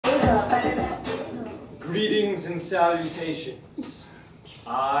Greetings and salutations.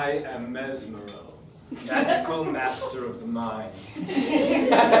 I am Mesmero, magical master of the mind.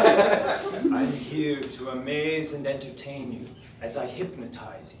 I'm here to amaze and entertain you as I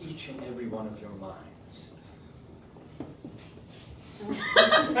hypnotize each and every one of your minds.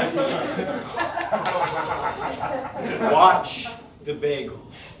 Watch the bagel.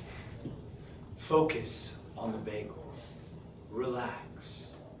 Focus on the bagel.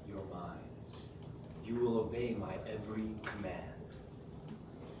 Relax your minds. You will obey my every command.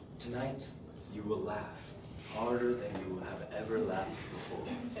 Tonight, you will laugh harder than you will have ever laughed before.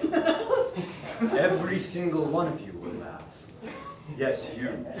 Every single one of you will laugh. Yes, you.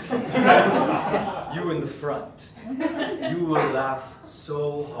 You in the front. You will laugh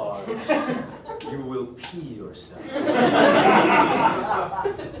so hard, you will pee yourself.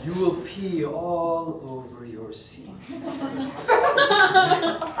 You will pee all over your seat.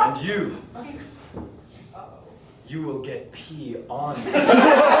 And you will get pee on you.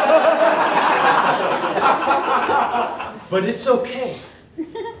 But it's okay.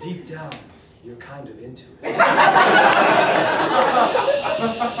 Deep down, you're kind of into it.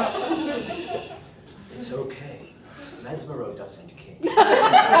 It's okay. Mesmero doesn't care.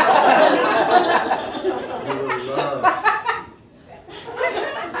 You will love.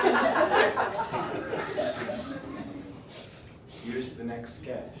 Here's the next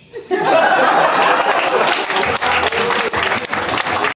sketch.